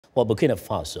Well, Burkina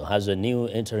Faso has a new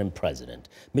interim president.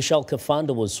 Michel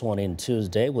Kafando was sworn in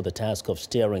Tuesday with the task of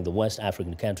steering the West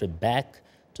African country back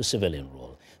to civilian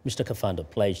rule. Mr. Kafando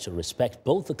pledged to respect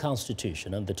both the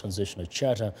Constitution and the Transitional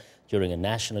Charter during a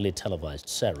nationally televised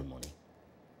ceremony.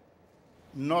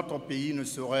 Notre pays ne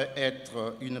saurait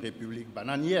être une république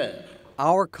bananière.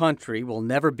 Our country will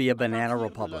never be a banana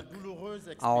republic.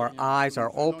 Our eyes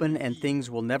are open and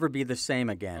things will never be the same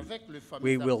again.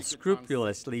 We will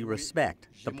scrupulously respect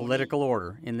the political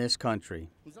order in this country.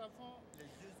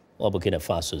 Well, Burkina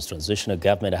Faso's transitional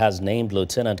government has named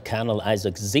Lieutenant Colonel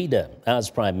Isaac Zida as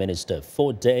Prime Minister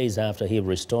 4 days after he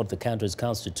restored the country's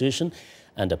constitution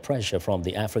under pressure from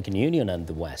the African Union and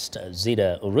the West.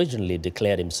 Zida originally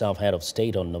declared himself head of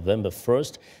state on November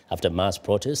 1st after mass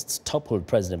protests toppled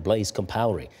President Blaise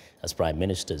Compaoré. As Prime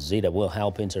Minister, Zida will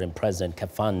help interim President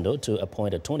Kafando to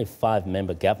appoint a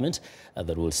 25-member government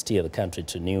that will steer the country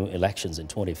to new elections in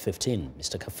 2015.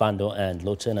 Mr. Kafando and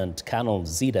Lieutenant Colonel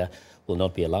Zida will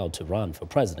not be allowed to run for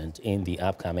president in the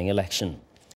upcoming election.